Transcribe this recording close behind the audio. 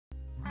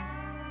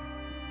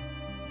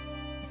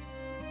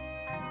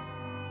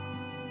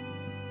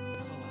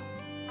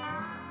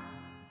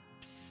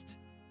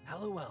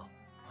Helliwell.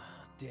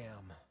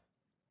 Damn.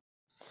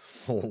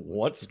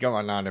 What's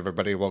going on,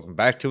 everybody? Welcome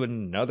back to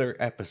another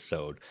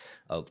episode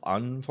of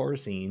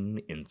Unforeseen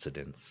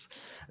Incidents.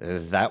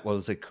 That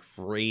was a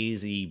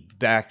crazy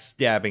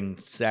backstabbing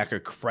sack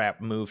of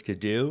crap move to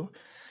do.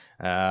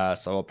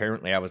 So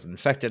apparently I was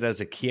infected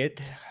as a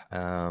kid.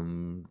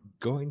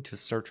 Going to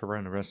search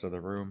around the rest of the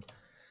room. I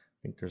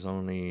think there's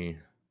only...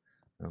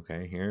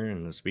 Okay, here,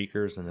 and the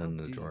speakers, and then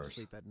the drawers. How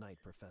do you sleep at night,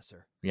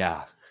 Professor?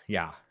 Yeah.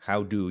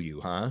 How do you,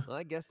 huh? Well,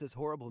 I guess this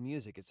horrible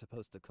music is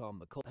supposed to calm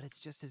the cold, but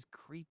it's just as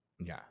creepy.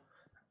 Yeah.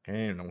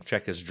 Okay, and I'll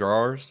check his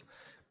drawers.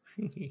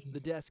 The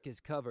desk is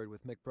covered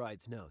with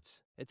McBride's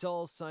notes. It's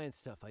all science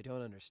stuff I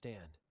don't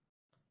understand.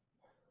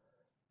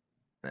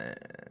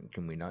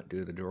 Can we not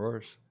do the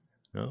drawers?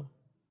 No?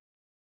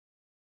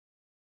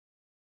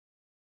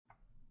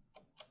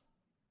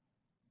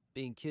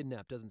 Being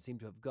kidnapped doesn't seem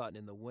to have gotten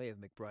in the way of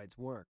McBride's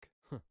work.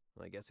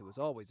 I guess it was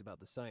always about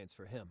the science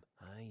for him.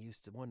 I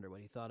used to wonder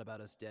what he thought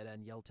about us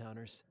dead-end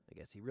Yelltowners. I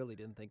guess he really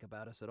didn't think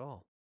about us at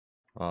all.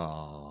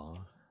 Aww.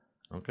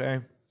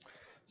 Okay.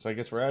 So I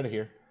guess we're out of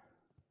here.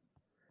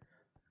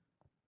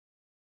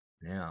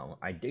 Now,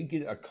 I did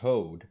get a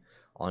code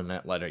on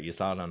that letter. You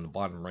saw it on the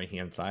bottom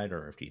right-hand side,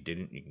 or if you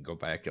didn't, you can go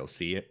back. You'll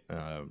see it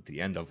at the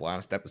end of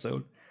last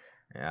episode.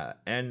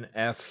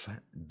 NFGRSSW,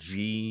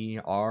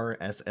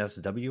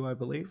 I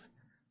believe.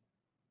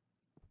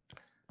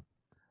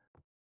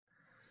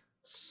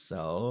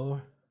 So,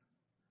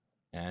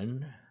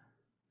 N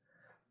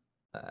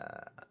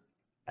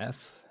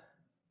F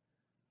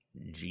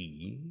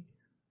G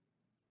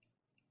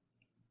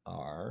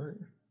R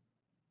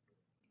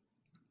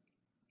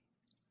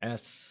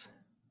S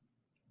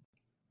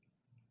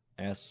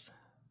S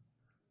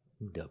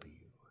W.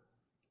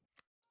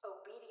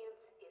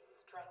 Obedience is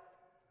strength.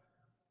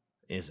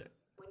 Is it?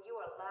 When you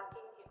are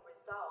lacking in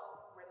resolve,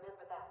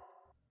 remember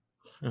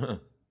that.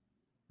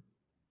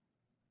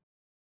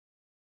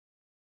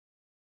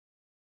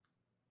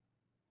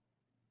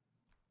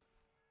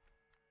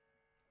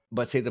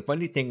 But see, the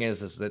funny thing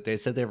is that they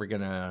said they were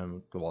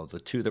gonna. Well, the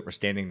two that were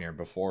standing there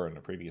before in the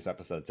previous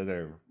episode said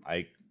they.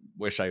 I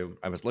wish I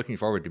was looking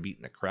forward to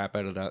beating the crap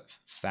out of that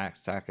fat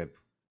sack of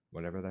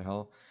whatever the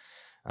hell.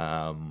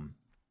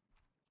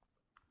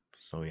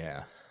 So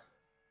yeah,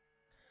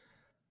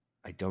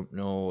 I don't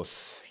know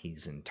if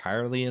he's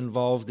entirely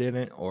involved in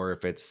it or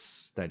if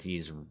it's that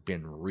he's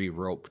been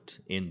re-roped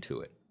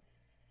into it.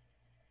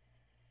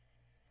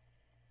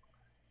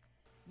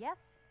 Yes?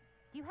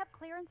 Do you have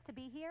clearance to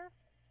be here?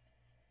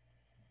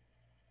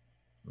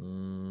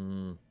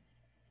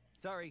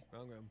 Sorry,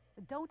 wrong room.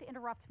 Don't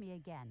interrupt me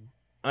again.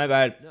 My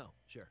bad. No,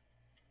 sure.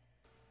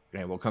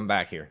 Okay, we'll come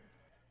back here.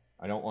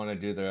 I don't want to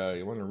do the...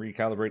 You want to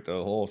recalibrate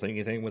the whole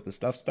thingy thing with the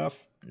stuff?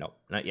 No,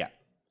 not yet.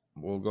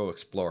 We'll go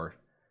explore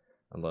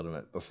a little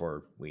bit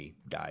before we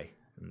die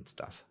and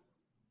stuff.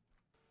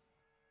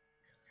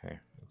 Okay,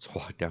 let's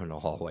walk down the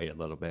hallway a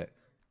little bit.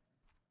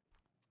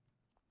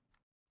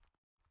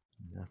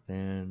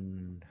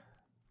 Nothing.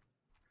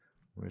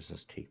 Where does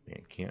this take me?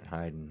 I can't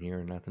hide in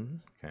here or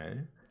nothing. Okay.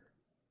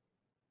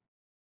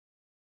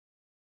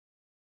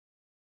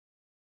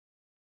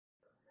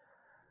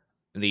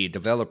 The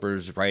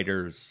developers,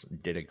 writers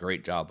did a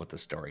great job with the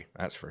story.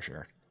 That's for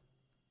sure.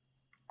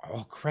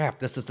 Oh crap!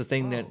 This is the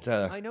thing that.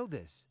 I know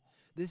this.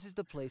 This is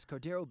the place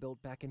Cordero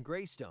built back in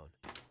Greystone.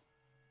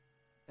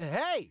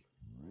 Hey!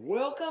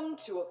 Welcome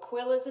to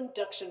Aquila's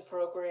induction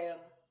program.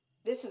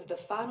 This is the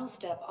final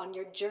step on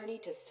your journey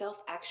to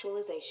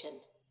self-actualization.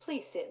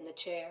 Please sit in the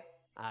chair.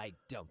 I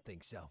don't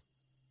think so.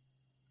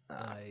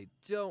 I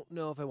don't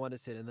know if I want to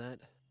sit in that.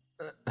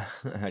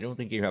 I don't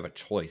think you have a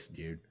choice,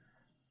 dude.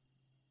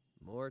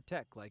 More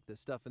tech like the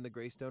stuff in the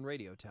Greystone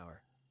radio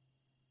tower.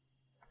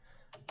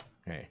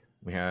 Okay,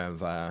 we have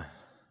the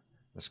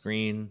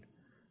screen.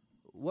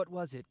 What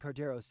was it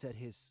Cordero said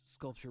his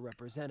sculpture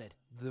represented?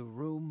 The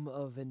room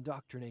of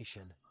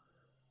indoctrination.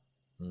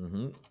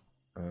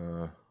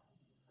 I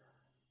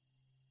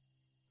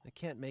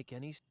can't make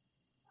any...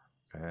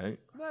 Okay.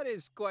 That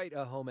is quite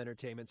a home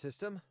entertainment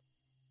system.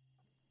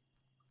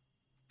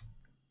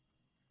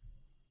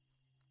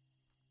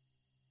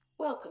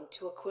 Welcome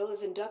to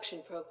Aquila's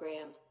induction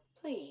program.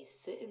 Please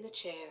sit in the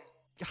chair.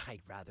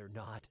 I'd rather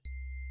not.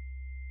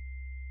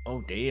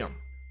 Oh, damn.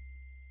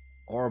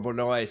 Horrible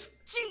noise.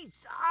 Jeez!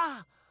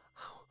 Ah!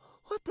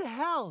 What the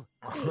hell?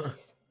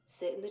 Please,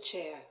 sit in the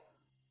chair.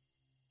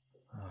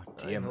 Oh,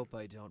 damn. I hope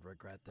I don't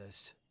regret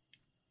this.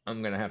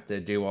 I'm gonna have to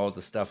do all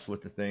the stuff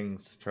with the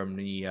things from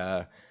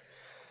the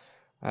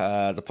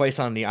place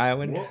on the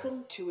island.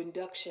 Welcome to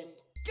induction.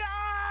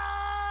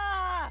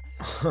 Ah!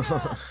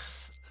 Ah!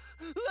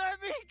 Let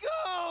me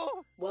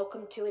go!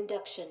 Welcome to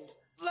induction.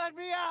 Let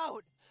me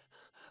out!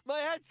 My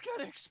head's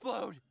gonna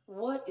explode.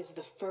 What is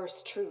the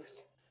first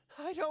truth?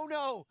 I don't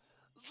know.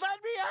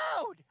 Let me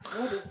out!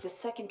 What is the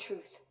second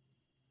truth?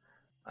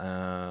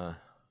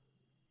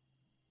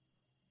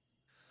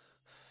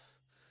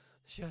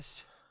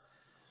 Just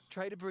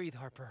try to breathe,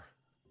 Harper.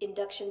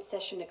 Induction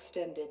session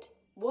extended.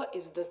 What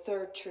is the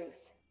third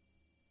truth?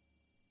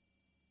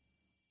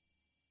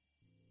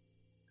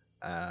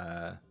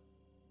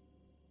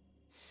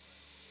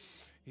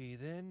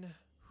 Breathe in.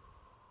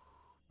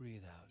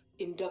 Breathe out.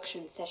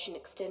 Induction session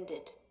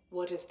extended.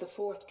 What is the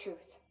fourth truth?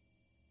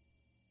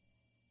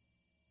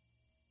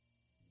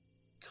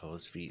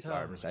 Toes, feet, Toes.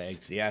 arms,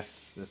 legs.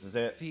 Yes, this is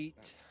it.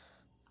 Feet.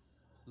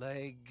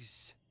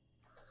 Legs.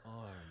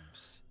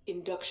 Arms.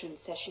 Induction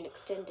session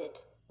extended.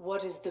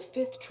 What is the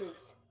fifth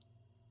truth?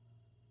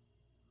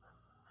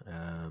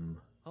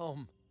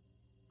 Home.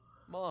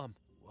 Mom.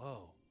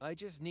 Whoa. I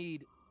just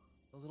need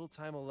a little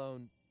time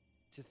alone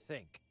to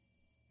think.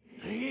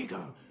 The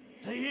eagle!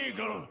 The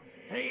eagle!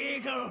 The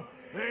eagle!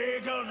 The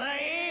eagle! The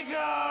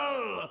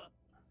eagle!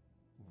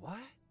 What?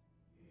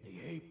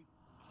 The ape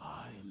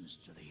climbs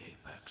to the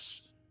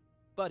apex.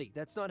 Buddy,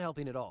 that's not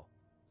helping at all.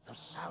 The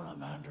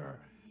salamander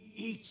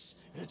eats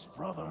its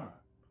brother.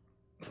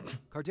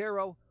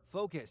 Cardero,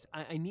 focus.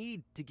 I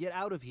need to get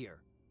out of here.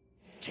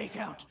 Take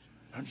out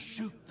and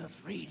shoot the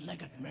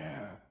three-legged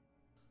mare.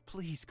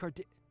 Please,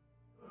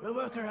 The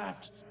worker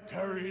ant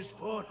carries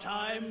 4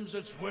 times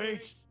its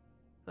weight.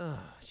 Oh,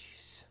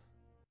 jeez.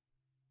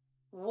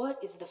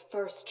 What is the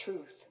first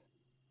truth?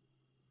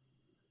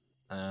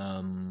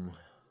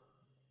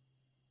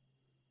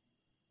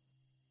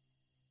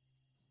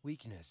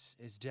 Weakness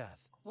is death.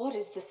 What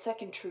is the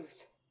second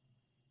truth?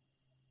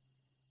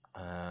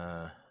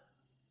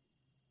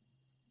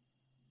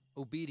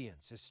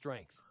 Obedience is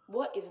strength.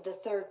 What is the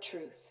third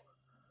truth?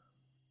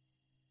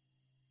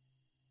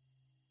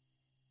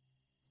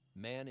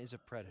 Man is a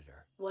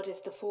predator. What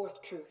is the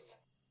fourth truth?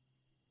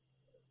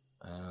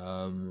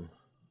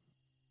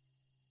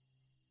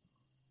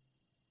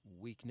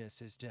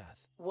 Weakness is death.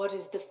 What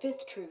is the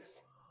fifth truth?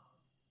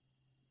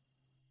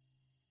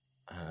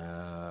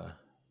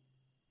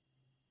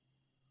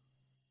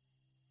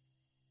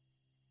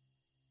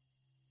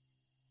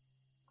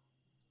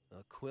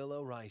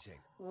 Aquila rising.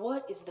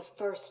 What is the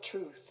first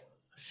truth?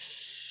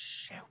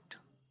 Shoot.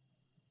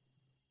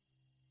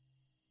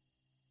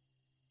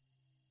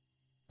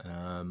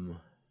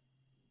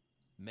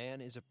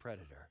 Man is a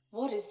predator.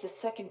 What is the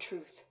second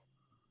truth?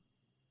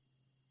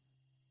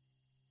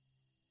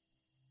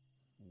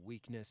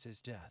 Weakness is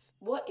death.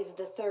 What is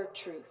the third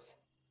truth?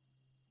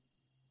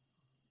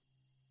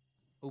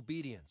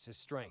 Obedience is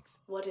strength.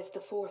 What is the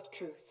fourth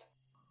truth?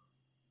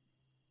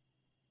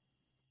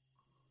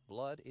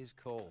 Blood is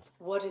cold.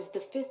 What is the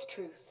fifth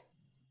truth?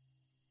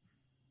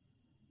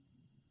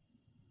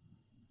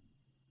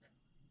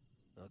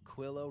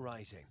 Aquila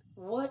rising.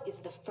 What is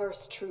the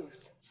first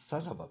truth?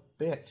 Son of a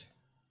bitch.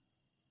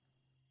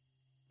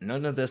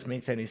 None of this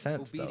makes any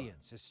sense,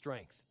 Obedience is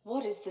strength.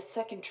 What is the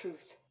second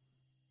truth?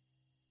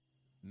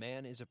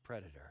 Man is a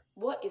predator.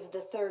 What is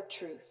the third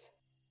truth?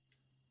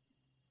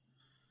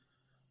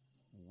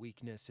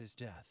 Weakness is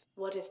death.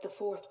 What is the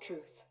fourth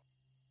truth?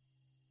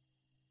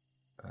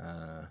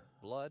 though.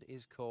 Blood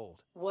is cold.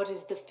 What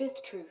is the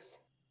fifth truth?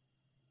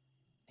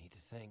 Need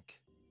to think.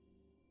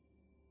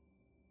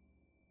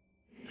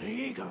 The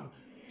eagle!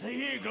 The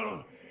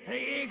eagle! The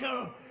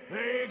eagle!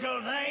 The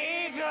eagle! The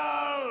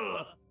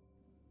eagle!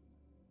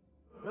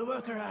 The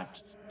worker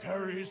ant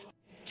carries.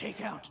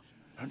 Take out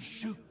and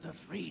shoot the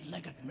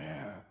three-legged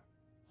mare.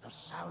 The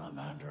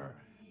salamander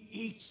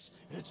eats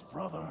its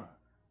brother.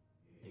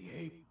 The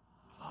ape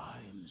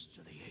climbs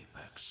to the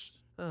apex.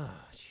 Oh,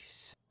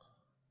 jeez.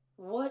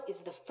 What is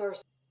the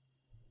first?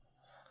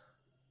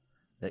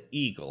 The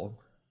eagle.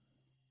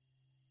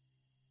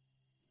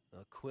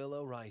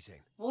 Aquila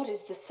rising. What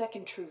is the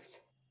second truth?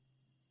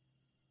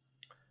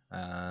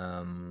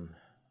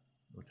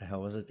 What the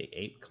hell was it? The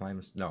ape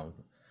climbs. No,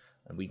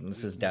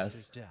 weakness is death.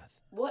 Weakness is death.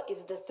 What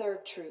is the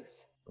third truth?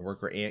 The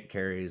worker ant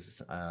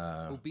carries.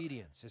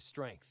 Obedience is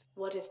strength.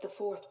 What is the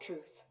fourth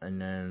truth? And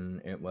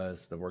then it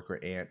was the worker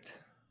ant.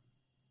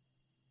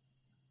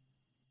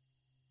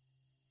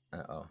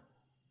 Uh-oh.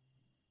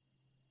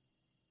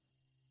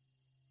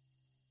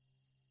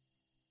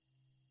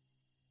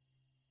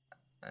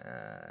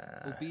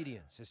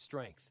 Obedience is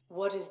strength.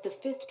 What is the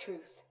fifth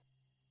truth?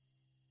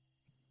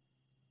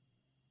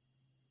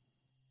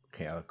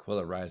 Okay,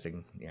 Aquila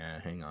rising. Yeah,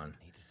 hang on.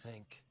 Need to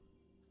think.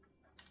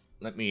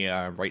 Let me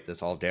write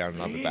this all down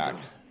and I'll be back.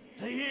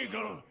 The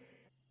eagle!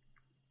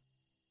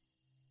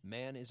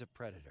 Man is a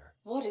predator.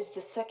 What is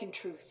the second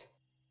truth?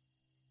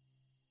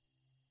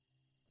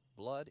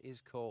 Blood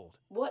is cold.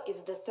 What is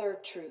the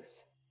third truth?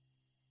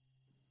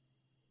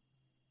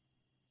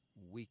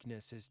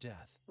 Weakness is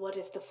death. What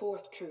is the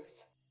fourth truth?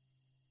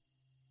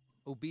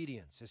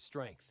 Obedience is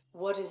strength.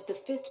 What is the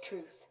fifth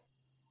truth?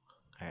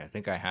 Okay, I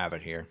think I have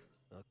it here.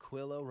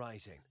 Aquila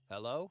rising.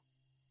 Hello?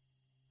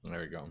 There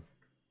we go.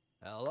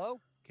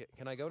 Hello?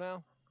 Can I go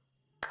now?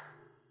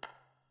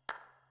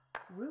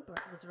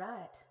 Rupert was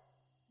right.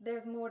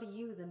 There's more to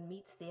you than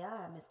meets the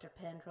eye, Mr.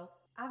 Pendrell.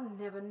 I've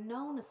never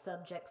known a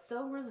subject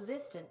so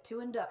resistant to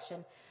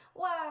induction.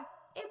 Why,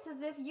 it's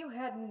as if you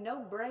had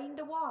no brain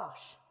to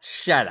wash.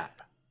 Shut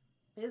up.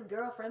 His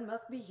girlfriend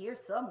must be here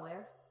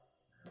somewhere.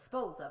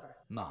 Dispose of her.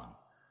 Mom.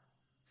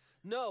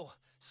 No!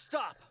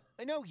 Stop!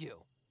 I know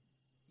you!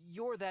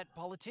 You're that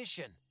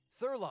politician,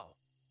 Thurlow.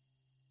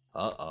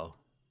 Uh-oh.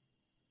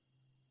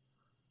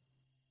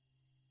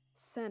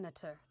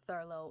 Senator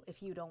Thurlow,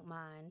 if you don't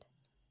mind.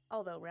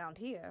 Although round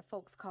here,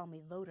 folks call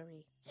me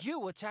Votary.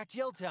 You attacked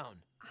Yelltown!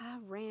 I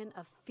ran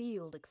a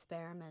field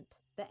experiment.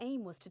 The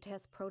aim was to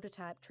test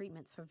prototype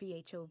treatments for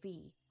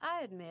VHOV.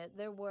 I admit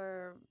there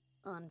were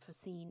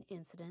unforeseen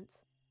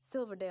incidents.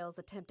 Silverdale's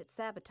attempt at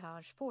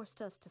sabotage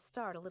forced us to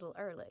start a little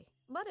early.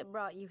 But it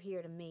brought you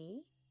here to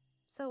me,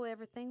 so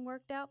everything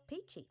worked out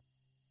peachy.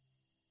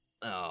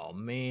 Oh,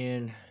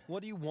 man.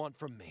 What do you want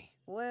from me?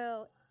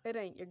 Well, it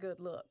ain't your good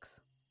looks.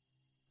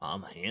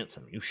 I'm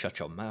handsome. You shut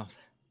your mouth.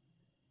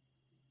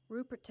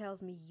 Rupert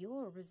tells me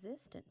you're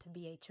resistant to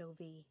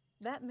VHOV.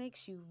 That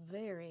makes you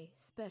very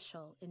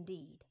special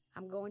indeed.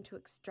 I'm going to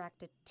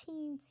extract a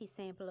teensy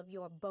sample of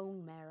your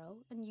bone marrow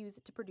and use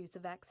it to produce a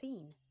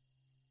vaccine.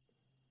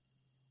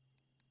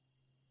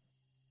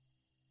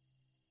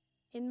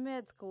 In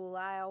med school,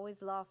 I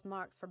always lost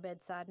marks for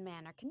bedside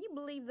manner. Can you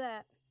believe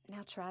that?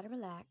 Now try to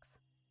relax,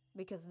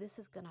 because this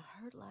is gonna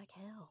hurt like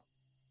hell.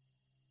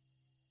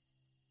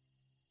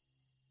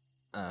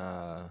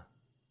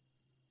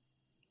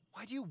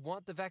 Why do you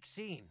want the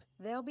vaccine?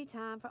 There'll be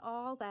time for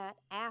all that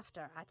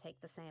after I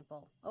take the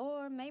sample.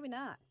 Or maybe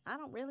not. I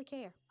don't really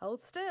care.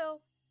 Hold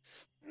still.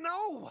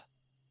 No!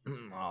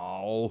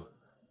 No.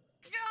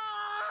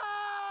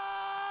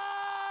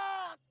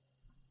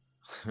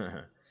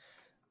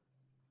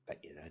 Bet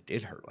you that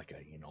did hurt like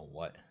a, you know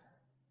what.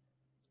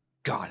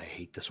 God, I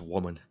hate this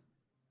woman.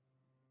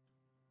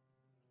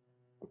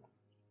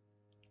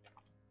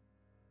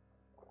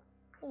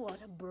 What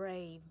a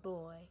brave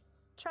boy.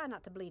 Try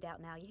not to bleed out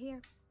now, you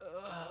hear?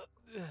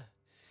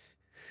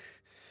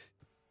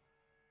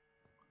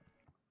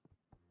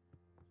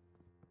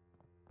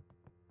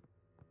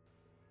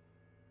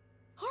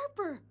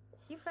 Harper!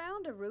 You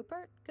found her,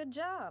 Rupert. Good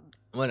job.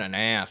 What an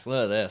ass.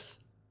 Look at this.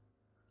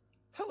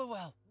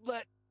 Helliwell,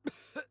 let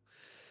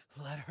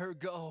her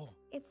go.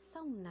 It's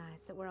so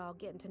nice that we're all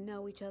getting to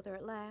know each other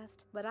at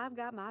last. But I've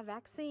got my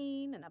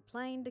vaccine and a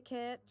plane to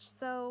catch,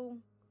 so...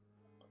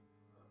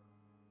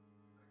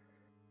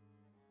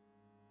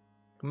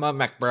 Come on,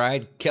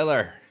 McBride. Kill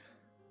her.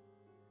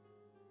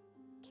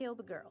 Kill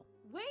the girl.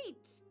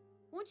 Wait!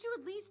 Won't you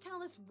at least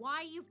tell us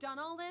why you've done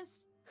all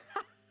this?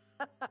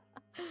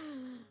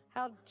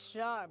 How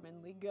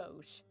charmingly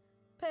gauche.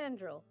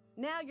 Pendrell,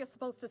 now you're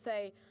supposed to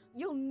say,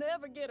 "You'll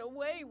never get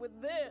away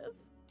with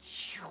this."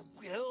 You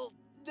will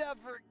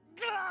never.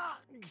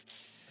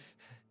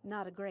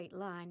 Not a great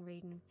line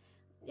reading.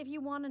 If you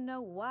want to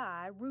know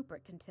why,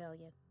 Rupert can tell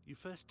you. You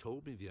first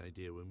told me the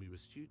idea when we were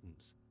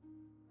students.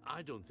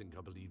 I don't think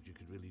I believed you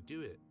could really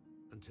do it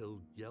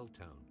until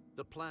Yelltown.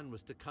 The plan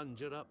was to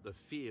conjure up the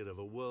fear of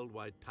a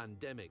worldwide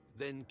pandemic,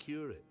 then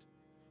cure it.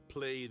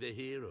 Play the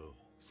hero.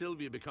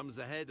 Sylvia becomes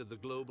the head of the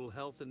Global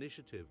Health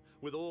Initiative,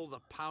 with all the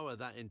power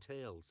that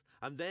entails.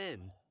 And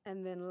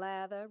then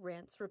lather,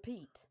 rinse,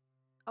 repeat.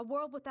 A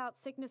world without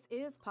sickness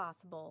is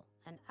possible,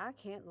 and I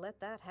can't let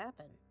that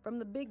happen. From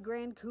the Big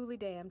Grand Coulee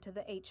Dam to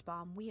the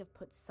H-bomb, we have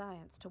put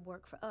science to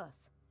work for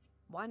us.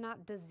 Why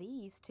not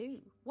disease,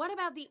 too? What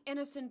about the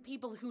innocent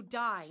people who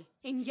die?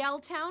 In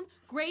Yelltown?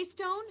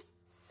 Greystone?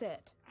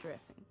 Set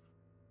dressing.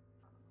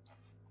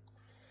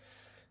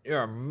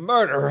 You're a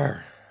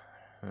murderer.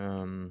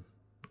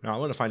 Now I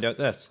want to find out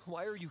this.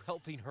 Why are you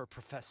helping her,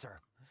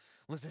 Professor?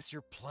 Was this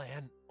your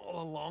plan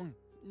all along?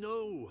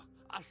 no,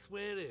 I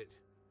swear it.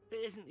 It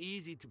isn't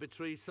easy to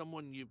betray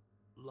someone you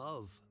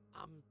love.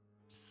 I'm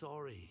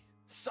sorry.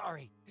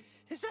 Sorry.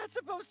 Is that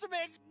supposed to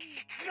make...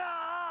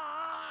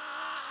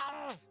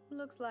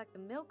 Looks like the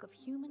milk of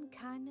human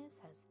kindness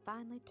has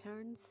finally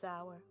turned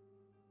sour.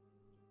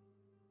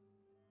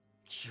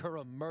 You're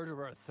a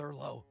murderer,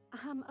 Thurlow.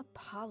 I'm a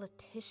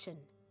politician.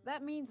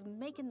 That means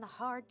making the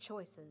hard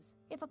choices.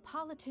 If a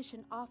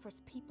politician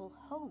offers people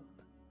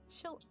hope,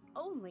 she'll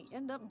only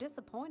end up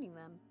disappointing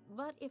them.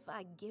 But if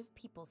I give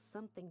people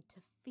something to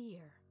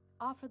fear,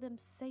 offer them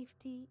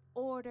safety,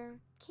 order,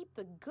 keep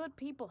the good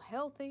people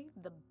healthy,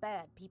 the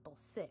bad people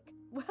sick,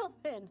 well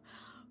then,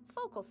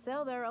 folk will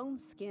sell their own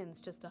skins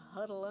just to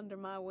huddle under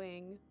my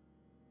wing.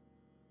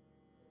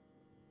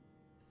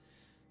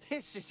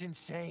 This is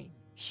insane.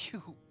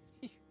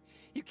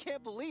 You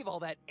can't believe all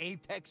that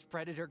apex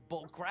predator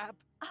bullcrap.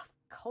 Of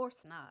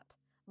course not.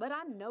 But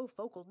I know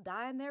folk will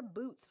die in their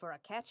boots for a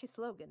catchy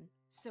slogan.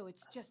 So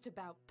it's just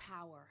about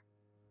power.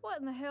 What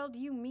in the hell do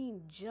you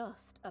mean,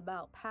 just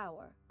about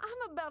power?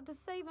 I'm about to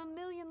save 1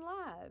 million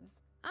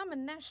lives. I'm a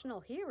national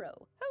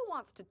hero. Who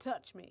wants to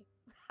touch me?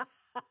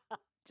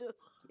 Just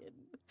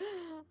kidding.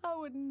 I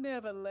would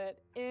never let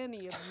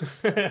any of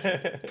you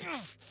touch me.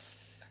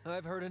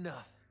 I've heard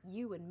enough.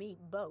 You and me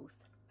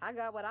both. I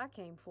got what I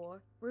came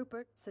for.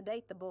 Rupert,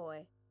 sedate the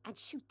boy. And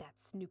shoot that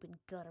snooping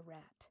gutter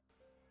rat.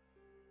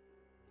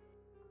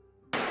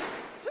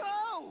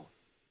 No!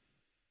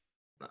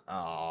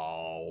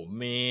 Oh,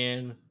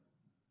 man.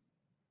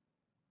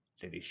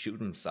 Did he shoot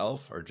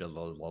himself? Or just a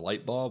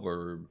light bulb?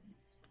 Or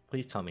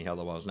please tell me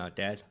Helliwell's not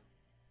dead.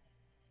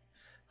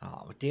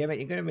 Oh, damn it.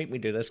 You're going to make me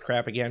do this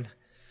crap again?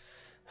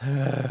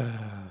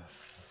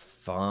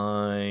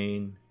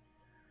 Fine.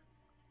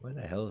 Where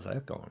the hell is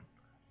that going?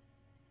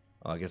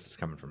 Oh, I guess it's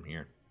coming from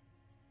here.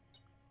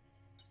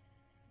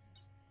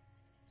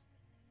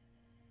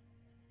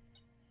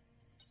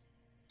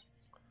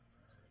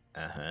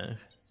 Uh-huh.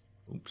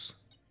 Oops.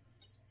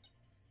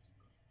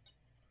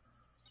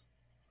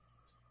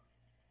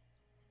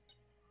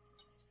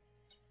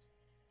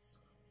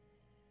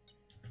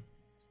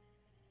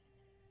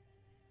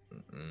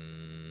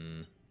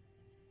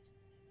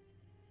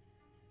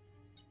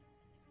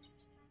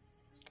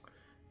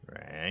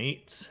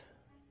 Right.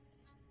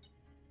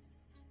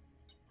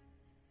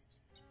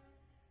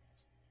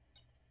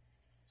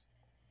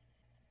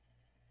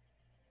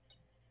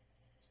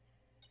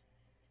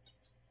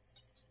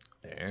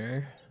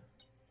 There.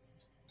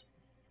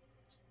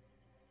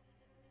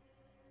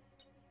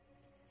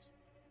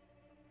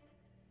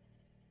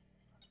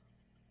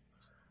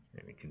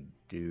 And we can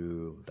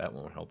do... That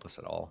won't help us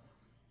at all.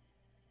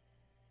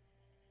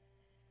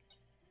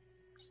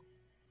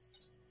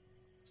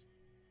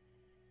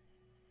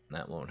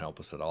 That won't help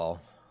us at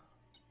all.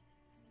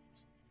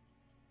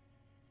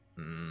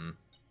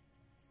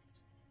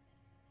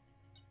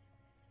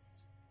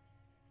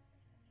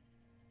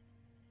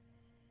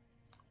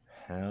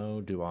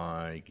 How do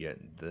I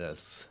get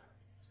this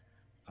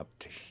up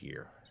to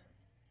here?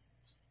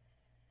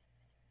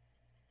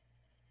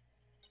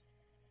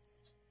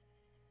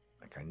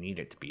 Like, I need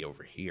it to be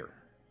over here.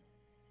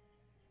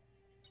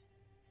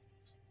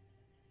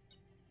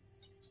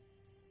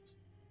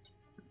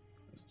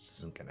 This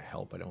isn't going to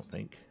help, I don't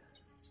think.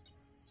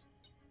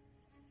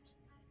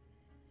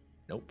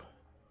 Nope.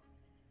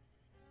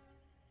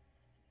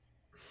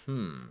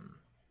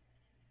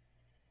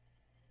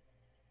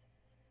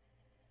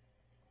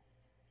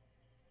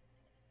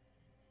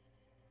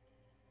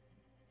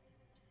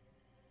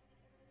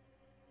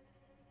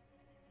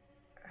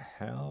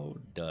 How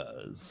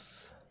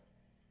does...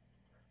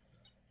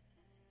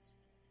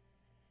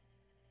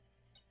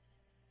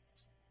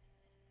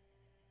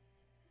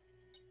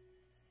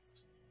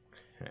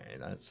 Okay,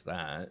 that's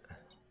that.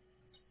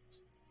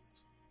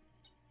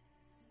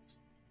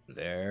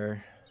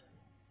 There.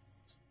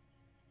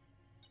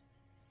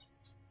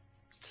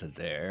 To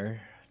there.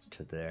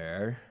 To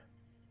there.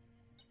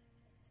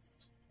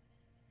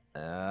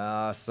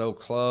 Ah, so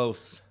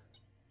close.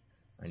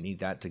 I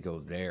need that to go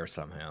there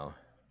somehow.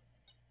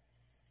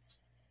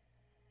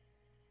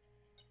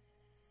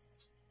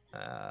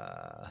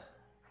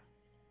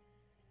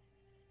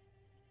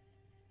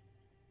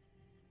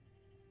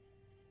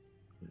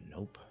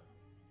 Nope.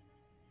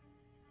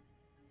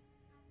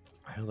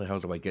 How the hell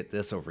do I get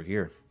this over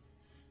here?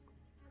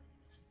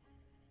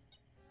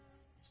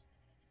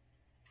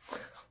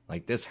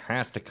 Like, this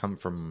has to come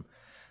from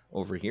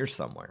over here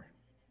somewhere.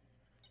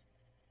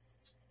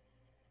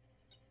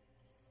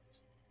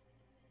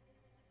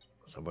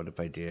 So what if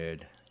I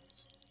did...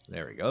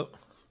 There we go.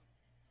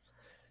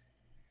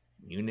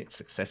 Unit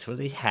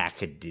successfully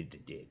hacked.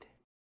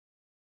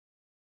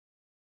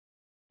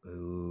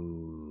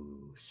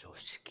 Ooh, so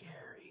scary.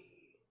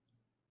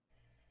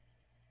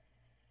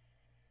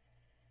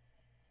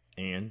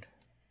 And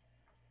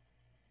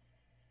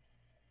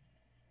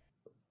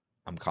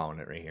I'm calling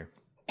it right here.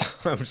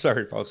 I'm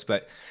sorry, folks,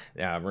 but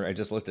yeah, I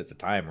just looked at the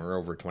time. We're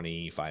over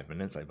 25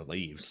 minutes, I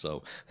believe.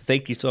 So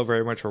thank you so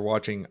very much for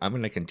watching. I'm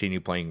going to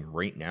continue playing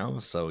right now.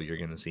 So you're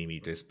going to see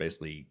me just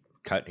basically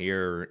cut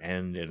here,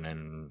 end, and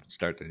then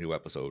start the new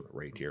episode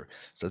right here.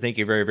 So thank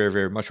you very, very,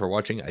 very much for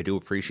watching. I do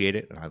appreciate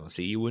it, and I will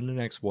see you in the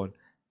next one.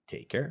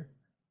 Take care.